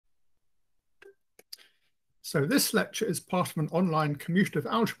So this lecture is part of an online commutative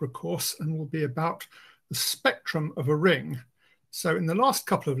algebra course and will be about the spectrum of a ring. So in the last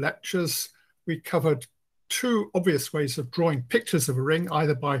couple of lectures, we covered two obvious ways of drawing pictures of a ring,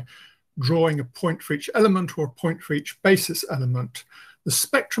 either by drawing a point for each element or a point for each basis element. The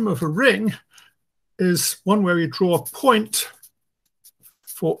spectrum of a ring is one where we draw a point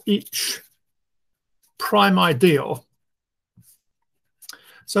for each prime ideal.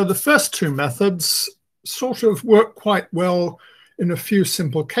 So the first two methods sort of work quite well in a few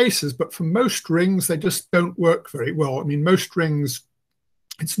simple cases, but for most rings, they just don't work very well. I mean, most rings,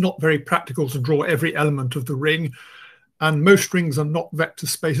 it's not very practical to draw every element of the ring, and most rings are not vector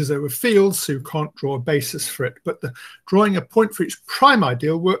spaces over fields, so you can't draw a basis for it. But drawing a point for each prime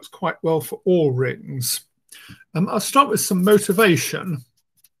ideal works quite well for all rings. I'll start with some motivation.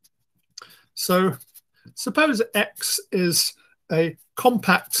 So suppose X is a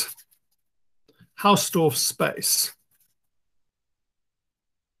compact Hausdorff space.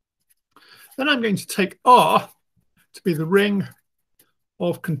 Then I'm going to take R to be the ring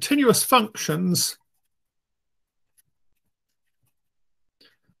of continuous functions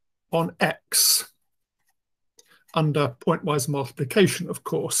on X under pointwise multiplication, of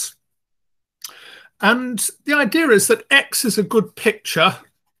course. And the idea is that X is a good picture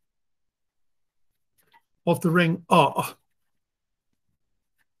of the ring R.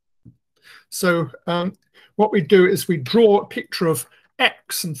 So what we do is we draw a picture of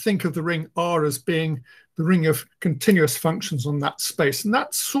X and think of the ring R as being the ring of continuous functions on that space. And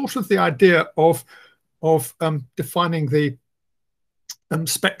that's sort of the idea of defining the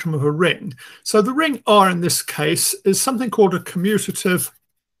spectrum of a ring. So the ring R in this case is something called a commutative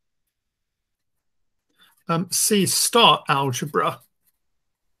C-star algebra.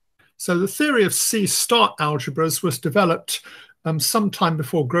 So the theory of C-star algebras was developed sometime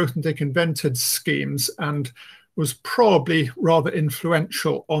before Grothendieck invented schemes and was probably rather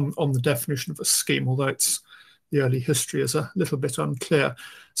influential on the definition of a scheme, although the early history is a little bit unclear.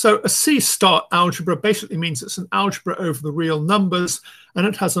 So a C-star algebra basically means it's an algebra over the real numbers, and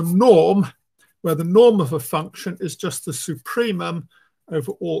it has a norm where the norm of a function is just the supremum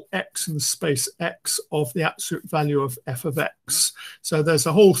over all x in the space x of the absolute value of f of x. So there's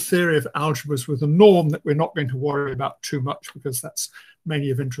a whole theory of algebras with a norm that we're not going to worry about too much because that's mainly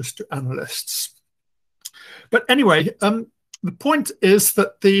of interest to analysts. But anyway, the point is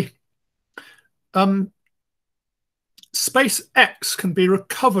that the space X can be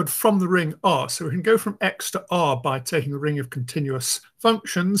recovered from the ring R. So we can go from X to R by taking the ring of continuous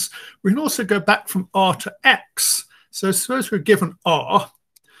functions. We can also go back from R to X. So suppose we're given R,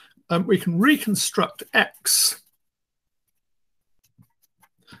 we can reconstruct X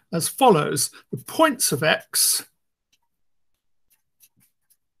as follows. The points of X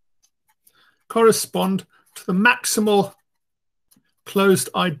correspond to the maximal closed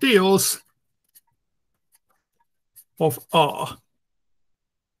ideals of R.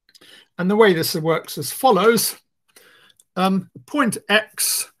 And the way this works as follows. Point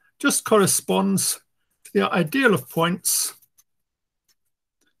X just corresponds to the ideal of points.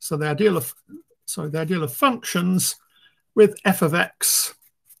 So the ideal of functions with f of x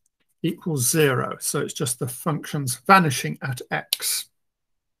equals 0. So it's just the functions vanishing at x.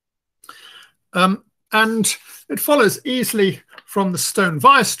 And it follows easily from the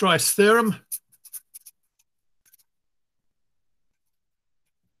Stone-Weierstrass theorem.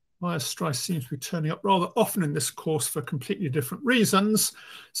 Weierstrass seems to be turning up rather often in this course for completely different reasons.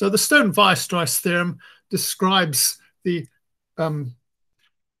 So the Stone-Weierstrass theorem describes the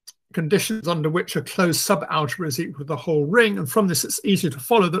conditions under which a closed subalgebra is equal to the whole ring. And from this, it's easy to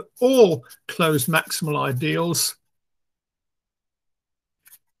follow that all closed maximal ideals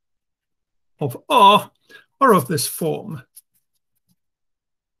of R are of this form.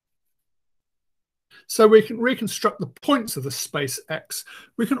 So we can reconstruct the points of the space X.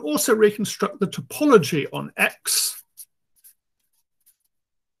 We can also reconstruct the topology on X.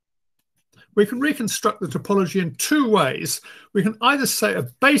 We can reconstruct the topology in two ways. We can either say a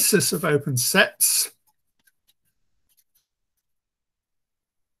basis of open sets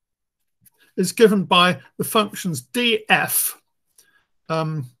is given by the functions df.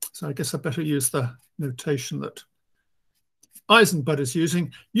 So I guess I better use the notation that Eisenbud is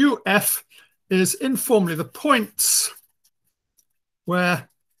using. UF is informally the points where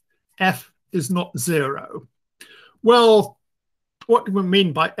f is not 0. Well, what do we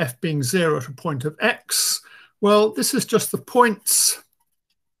mean by f being 0 at a point of x? Well, this is just the points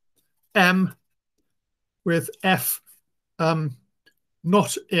M with f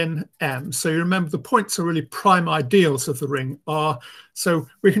not in M. So you remember the points are really prime ideals of the ring R. So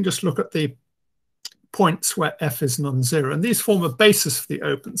we can just look at the points where f is non-zero. And these form a basis for the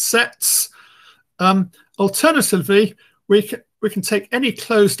open sets. Alternatively, we can take any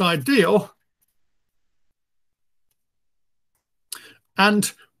closed ideal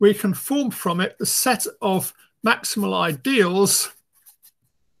and we can form from it the set of maximal ideals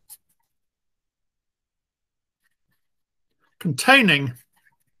containing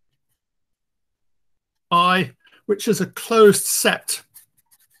I, which is a closed set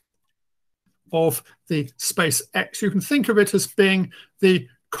of the space X. You can think of it as being the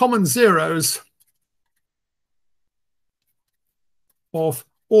common zeros of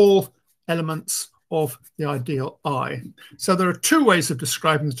all elements of the ideal I. So there are two ways of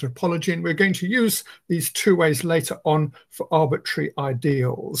describing the topology, and we're going to use these two ways later on for arbitrary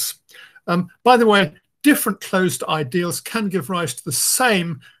ideals. By the way, different closed ideals can give rise to the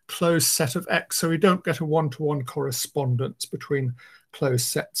same closed set of X, so we don't get a one-to-one correspondence between closed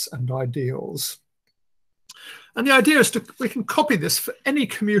sets and ideals. And the idea is we can copy this for any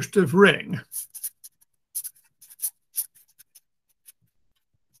commutative ring.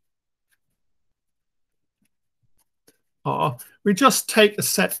 R. We just take the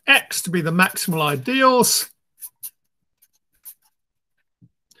set X to be the maximal ideals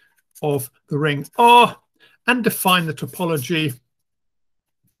of the ring R and define the topology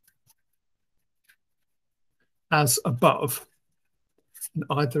as above in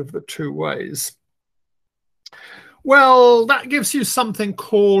either of the two ways. Well, that gives you something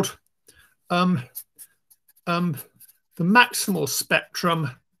called the maximal spectrum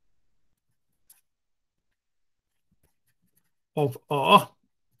of R,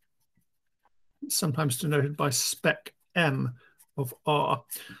 sometimes denoted by spec M of R.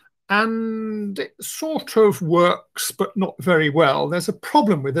 And it sort of works, but not very well. There's a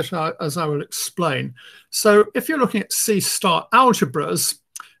problem with it, as I will explain. So if you're looking at C-star algebras,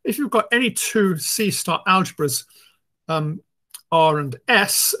 if you've got any two C-star algebras, R and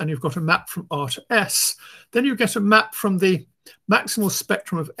S, and you've got a map from R to S, then you get a map from the maximal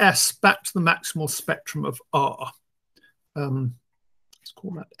spectrum of S back to the maximal spectrum of R. Let's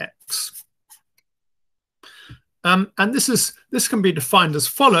call that X. And this can be defined as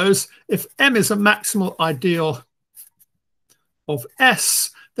follows. If M is a maximal ideal of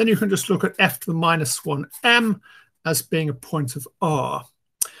S, then you can just look at f to the minus 1 m as being a point of R.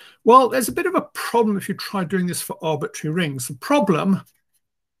 Well, there's a bit of a problem if you try doing this for arbitrary rings. The problem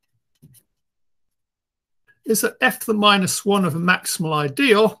is that f to the minus 1 of a maximal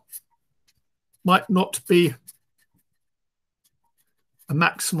ideal might not be a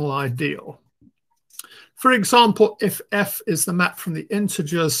maximal ideal. For example, if f is the map from the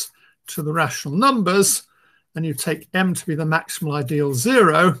integers to the rational numbers, and you take m to be the maximal ideal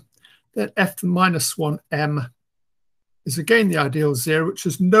 0, then f to the minus 1 m is again the ideal 0, which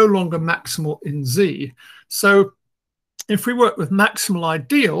is no longer maximal in Z. So if we work with maximal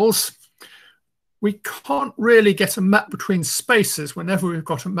ideals, we can't really get a map between spaces whenever we've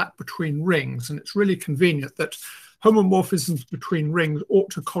got a map between rings. And it's really convenient that homomorphisms between rings ought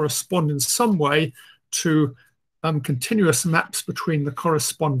to correspond in some way to continuous maps between the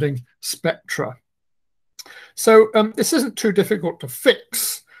corresponding spectra. So this isn't too difficult to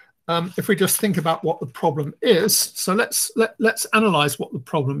fix if we just think about what the problem is. So let's analyze what the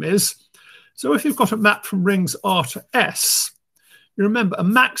problem is. So if you've got a map from rings R to S, you remember a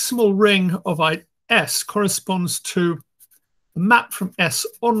maximal ring of S corresponds to a map from S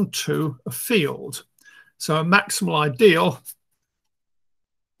onto a field. So a maximal ideal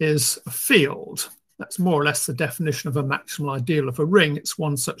is a field. That's more or less the definition of a maximal ideal of a ring. It's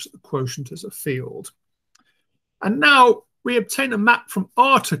one such that the quotient is a field. And now we obtain a map from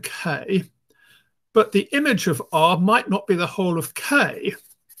R to K, but the image of R might not be the whole of K.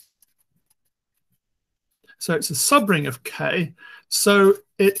 So it's a subring of K. So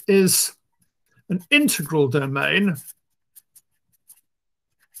it is an integral domain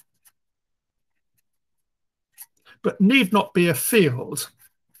but need not be a field.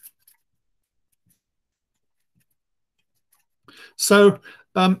 So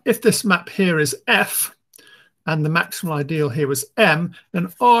if this map here is F, and the maximal ideal here is M,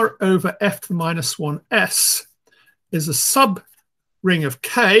 then R over f to the minus 1s is a subring of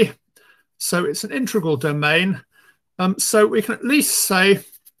K, so it's an integral domain. So we can at least say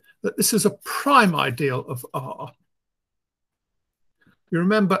that this is a prime ideal of R. You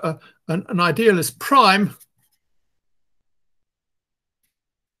remember an ideal is prime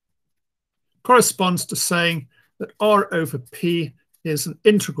corresponds to saying that R over P is an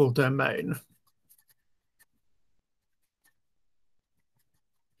integral domain.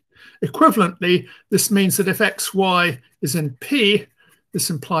 Equivalently, this means that if xy is in P, this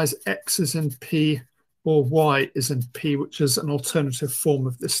implies x is in P or y is in P, which is an alternative form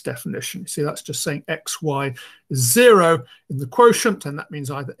of this definition. See, that's just saying x, y is 0 in the quotient, and that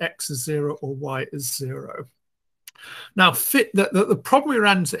means either x is 0 or y is 0. Now, the problem we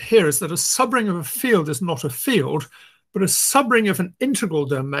ran into here is that a subring of a field is not a field, but a subring of an integral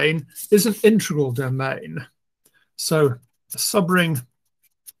domain is an integral domain. So a subring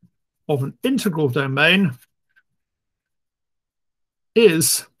of an integral domain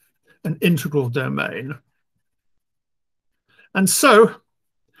is an integral domain. And so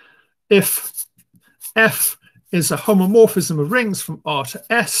if F is a homomorphism of rings from R to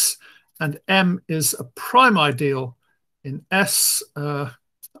S, and M is a prime ideal in S, that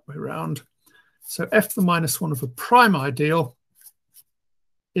way around, so F the minus 1 of a prime ideal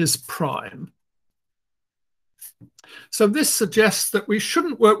is prime. So this suggests that we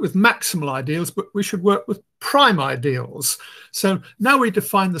shouldn't work with maximal ideals, but we should work with prime ideals. So now we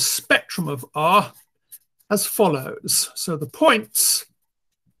define the spectrum of R as follows. So the points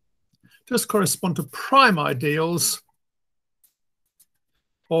just correspond to prime ideals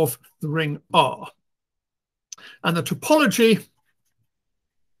of the ring R. And the topology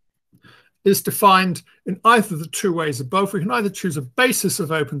is defined in either of the two ways above. We can either choose a basis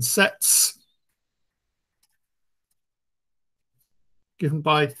of open sets given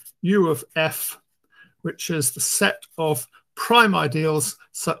by U of F, which is the set of prime ideals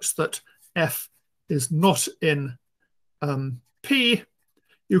such that F is not in P.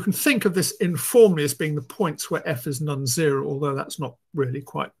 You can think of this informally as being the points where F is non-zero, although that's not really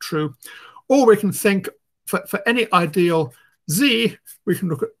quite true. Or we can think for any ideal Z, we can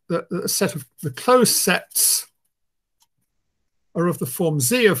look at the set of the closed sets are of the form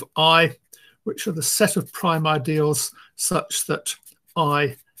Z of I, which are the set of prime ideals such that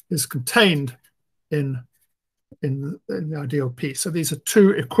I is contained in the ideal P. So these are two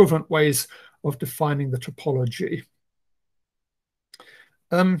equivalent ways of defining the topology.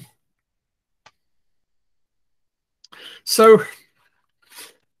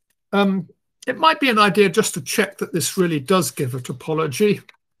 It might be an idea just to check that this really does give a topology.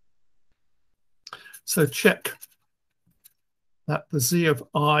 So check that the Z of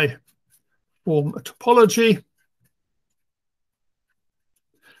I form a topology.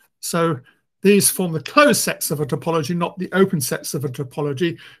 So these form the closed sets of a topology, not the open sets of a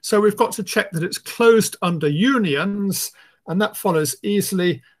topology. So we've got to check that it's closed under unions, and that follows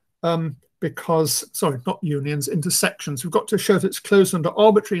easily because, sorry, not unions, intersections. We've got to show that it's closed under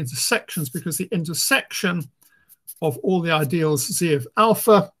arbitrary intersections because the intersection of all the ideals Z of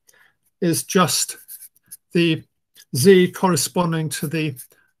alpha is just the Z corresponding to the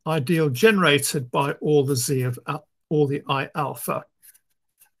ideal generated by all the Z of all the I alpha,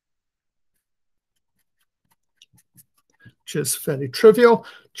 which is fairly trivial.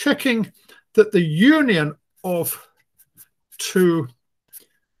 Checking that the union of two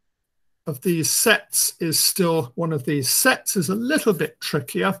of these sets is still one of these sets is a little bit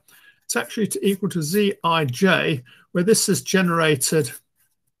trickier. It's actually equal to Zij, where this is generated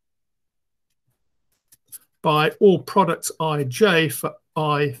by all products Ij for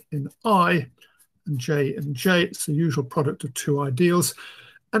I in I and J in J. It's the usual product of two ideals.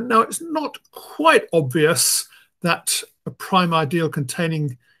 And now it's not quite obvious that a prime ideal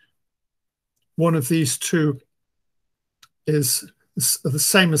containing one of these two is the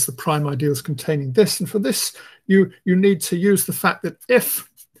same as the prime ideals containing this. And for this, you need to use the fact that if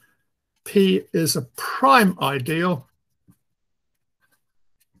P is a prime ideal,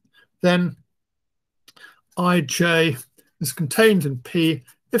 then Ij is contained in P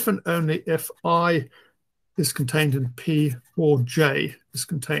if and only if I is contained in P or J is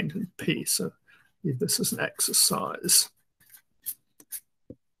contained in P. So leave this as an exercise.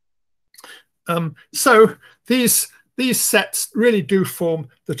 So these sets really do form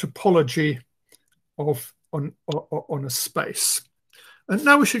the topology of on a space. And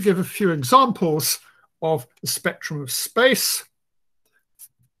now we should give a few examples of the spectrum of space.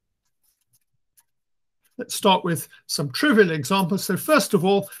 Let's start with some trivial examples. So first of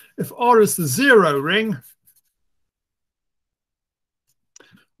all, if R is the zero ring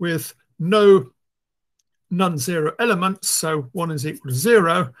with no non-zero elements, so 1 is equal to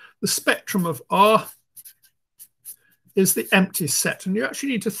 0, the spectrum of R is the empty set. And you actually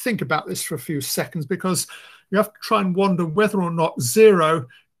need to think about this for a few seconds because you have to try and wonder whether or not 0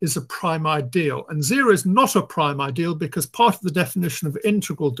 is a prime ideal. And 0 is not a prime ideal because part of the definition of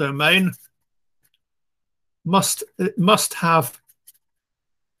integral domain must have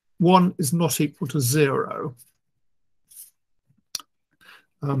 1 is not equal to 0.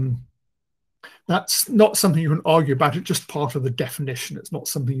 That's not something you can argue about. It's just part of the definition. It's not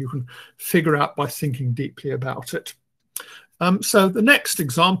something you can figure out by thinking deeply about it. So the next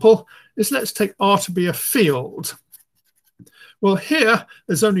example is, let's take R to be a field. Well, here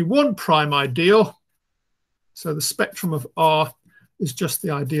there's only one prime ideal. So the spectrum of R is just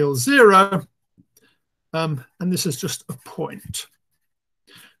the ideal 0. And this is just a point.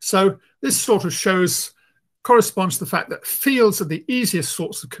 So this sort of corresponds to the fact that fields are the easiest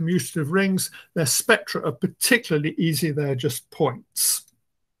sorts of commutative rings. Their spectra are particularly easy. They're just points.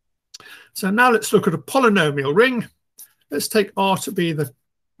 So now let's look at a polynomial ring. Let's take R to be the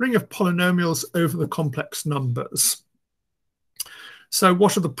ring of polynomials over the complex numbers. So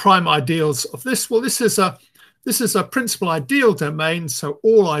what are the prime ideals of this? Well, this is a principal ideal domain. So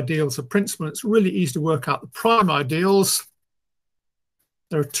all ideals are principal. It's really easy to work out the prime ideals.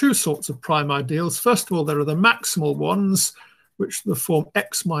 There are two sorts of prime ideals. First of all, there are the maximal ones, which are the form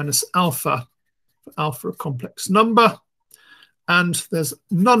x minus alpha, for alpha a complex number. And there's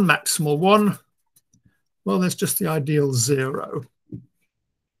non-maximal one. Well, there's just the ideal 0.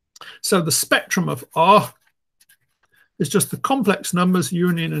 So the spectrum of R is just the complex numbers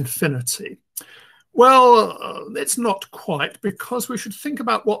union infinity. Well, it's not quite, because we should think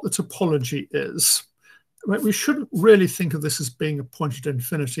about what the topology is. We shouldn't really think of this as being a point at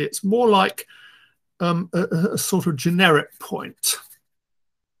infinity. It's more like a sort of generic point.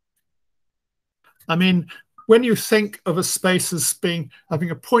 I mean, when you think of a space as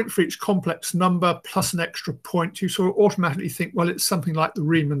having a point for each complex number plus an extra point, you sort of automatically think, well, it's something like the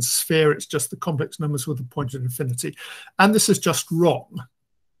Riemann sphere. It's just the complex numbers with a point at infinity. And this is just wrong.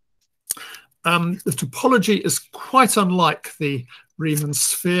 The topology is quite unlike the Riemann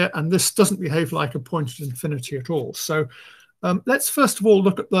sphere, and this doesn't behave like a point at infinity at all. So let's first of all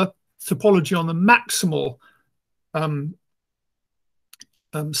look at the topology on the maximal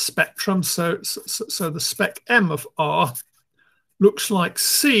spectrum. So the spec M of R looks like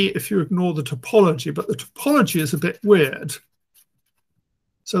C if you ignore the topology, but the topology is a bit weird.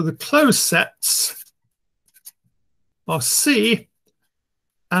 So the closed sets are C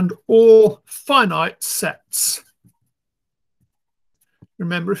and all finite sets.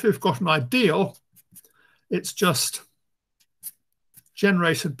 Remember, if you've got an ideal, it's just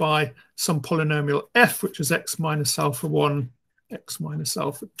generated by some polynomial f, which is x minus alpha 1, x minus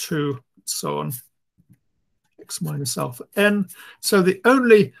alpha 2, and so on, x minus alpha n. So the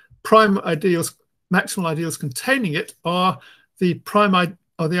only prime ideals, maximal ideals containing it are the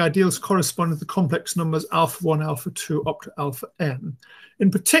ideals corresponding to the complex numbers alpha 1, alpha 2, up to alpha n.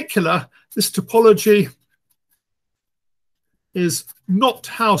 In particular, this topology is not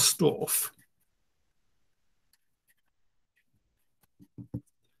Hausdorff.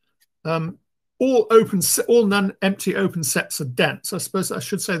 All non-empty open sets are dense. I suppose I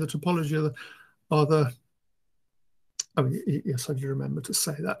should say the topology are the oh, yes, I do remember to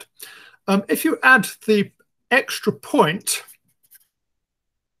say that. If you add the extra point,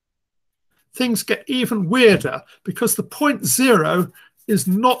 things get even weirder, because the point 0 is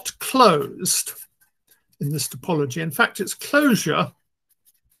not closed in this topology. In fact, its closure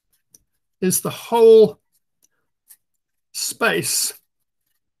is the whole space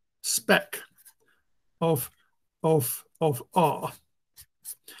spec of R.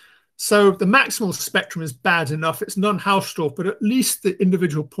 So the maximal spectrum is bad enough. It's non-Hausdorff, but at least the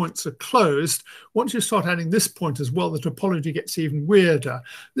individual points are closed. Once you start adding this point as well, the topology gets even weirder.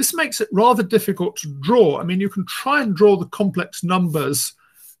 This makes it rather difficult to draw. I mean, you can try and draw the complex numbers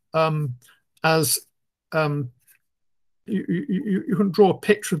as you can draw a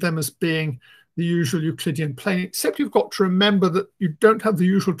picture of them as being the usual Euclidean plane, except you've got to remember that you don't have the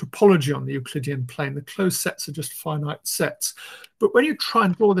usual topology on the Euclidean plane. The closed sets are just finite sets. But when you try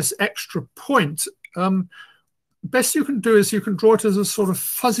and draw this extra point, best you can do is you can draw it as a sort of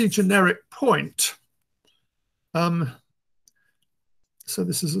fuzzy generic point. So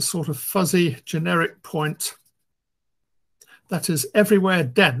this is a sort of fuzzy generic point that is everywhere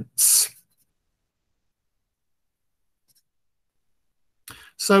dense.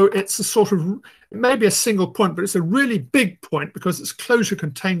 So it's a sort of, it may be a single point, but it's a really big point because its closure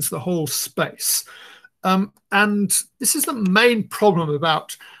contains the whole space. And this is the main problem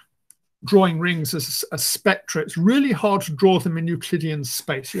about drawing rings as a spectra. It's really hard to draw them in Euclidean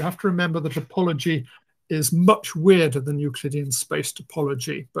space. You have to remember the topology is much weirder than Euclidean space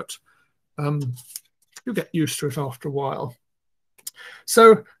topology, but you get used to it after a while.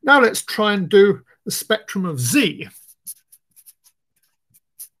 So now let's try and do the spectrum of Z.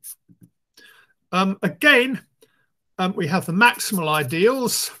 Again, we have the maximal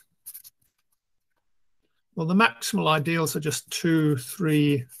ideals. Well, the maximal ideals are just 2,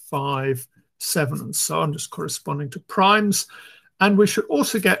 3, 5, 7, and so on, just corresponding to primes. And we should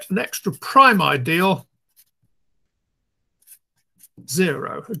also get an extra prime ideal,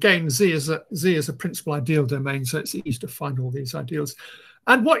 0. Again, Z is a principal ideal domain, so it's easy to find all these ideals.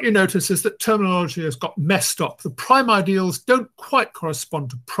 And what you notice is that terminology has got messed up. The prime ideals don't quite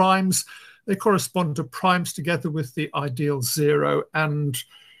correspond to primes. They correspond to primes together with the ideal 0. And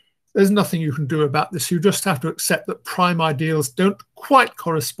there's nothing you can do about this. You just have to accept that prime ideals don't quite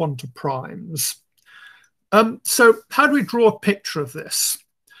correspond to primes. So how do we draw a picture of this?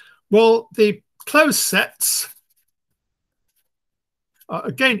 Well, the closed sets are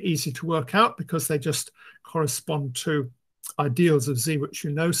again easy to work out because they just correspond to ideals of Z, which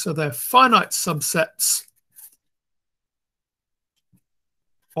you know. So they're finite subsets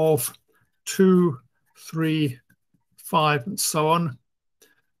of 2, 3, 5, and so on.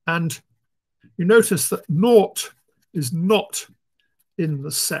 And you notice that naught is not in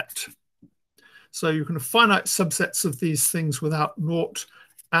the set. So you can have finite subsets of these things without naught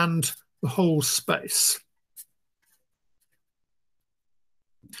and the whole space.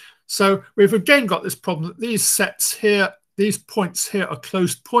 So we've again got this problem that these sets here, these points here are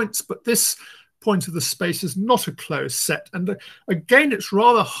closed points, but this point of the space is not a closed set. And again, it's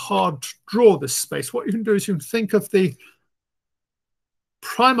rather hard to draw this space. What you can do is you can think of the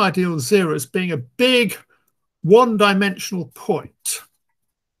prime ideal 0 as being a big one-dimensional point.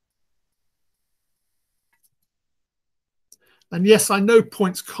 And yes, I know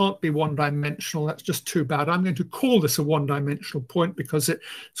points can't be one-dimensional. That's just too bad. I'm going to call this a one-dimensional point because it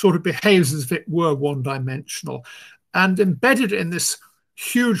sort of behaves as if it were one-dimensional. And embedded in this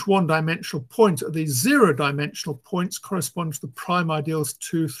huge one-dimensional point are these zero-dimensional points corresponding to the prime ideals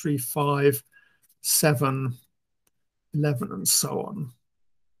 2, 3, 5, 7, 11, and so on.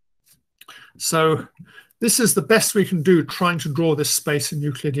 So this is the best we can do trying to draw this space in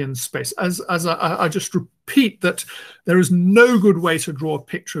Euclidean space. As I just repeat that there is no good way to draw a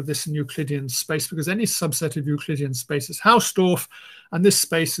picture of this in Euclidean space because any subset of Euclidean space is Hausdorff, and this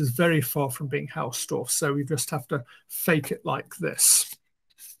space is very far from being Hausdorff. So we just have to fake it like this.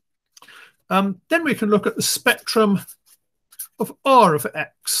 Then we can look at the spectrum of R of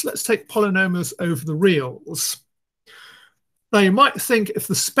X. Let's take polynomials over the reals. Now you might think if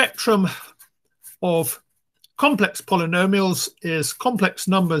the spectrum of complex polynomials is complex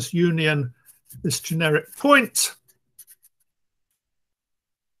numbers union this generic point,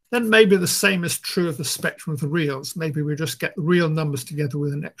 then maybe the same is true of the spectrum of the reals. Maybe we just get the real numbers together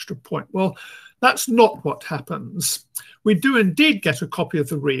with an extra point. Well, that's not what happens. We do indeed get a copy of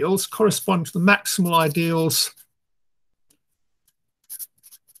the reals corresponding to the maximal ideals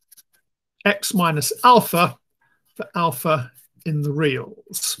x minus alpha for alpha in the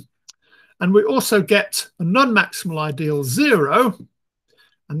reals. And we also get a non-maximal ideal 0,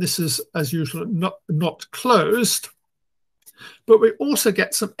 and this is, as usual, not closed. But we also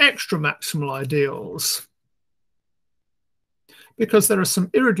get some extra maximal ideals because there are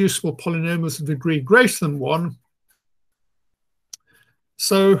some irreducible polynomials of degree greater than 1.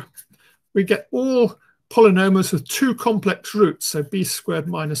 So we get all polynomials with 2 complex roots, so b squared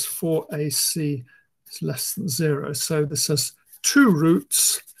minus 4ac is less than 0. So this has 2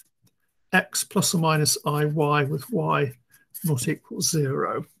 roots, x plus or minus iy with y not equal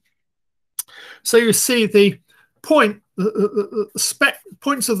 0. So you see the points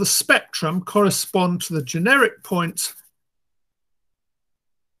of the spectrum correspond to the generic point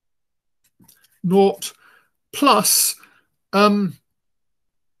 0 plus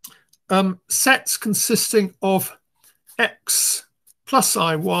sets consisting of x plus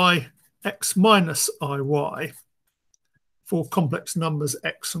iy, x minus iy for complex numbers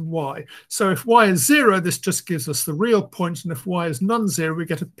x and y. So if y is 0, this just gives us the real point, and if y is non-zero, we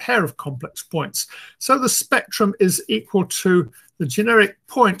get a pair of complex points. So the spectrum is equal to the generic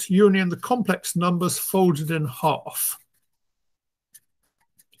point union the complex numbers folded in half.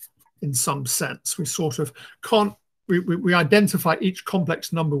 In some sense, we sort of can't, we identify each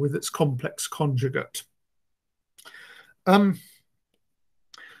complex number with its complex conjugate.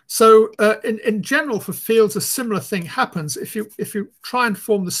 So in general, for fields, a similar thing happens. If you try and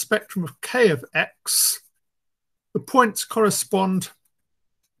form the spectrum of K of X, the points correspond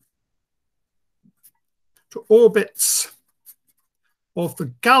to orbits of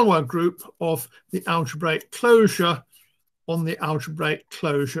the Galois group of the algebraic closure on the algebraic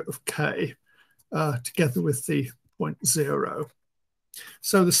closure of K, together with the point 0.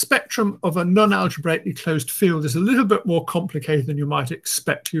 So the spectrum of a non-algebraically closed field is a little bit more complicated than you might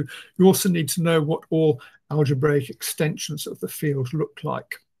expect. You also need to know what all algebraic extensions of the field look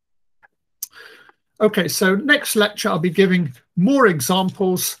like. Okay, so next lecture I'll be giving more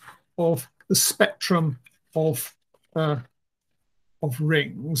examples of the spectrum of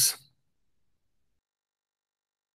rings.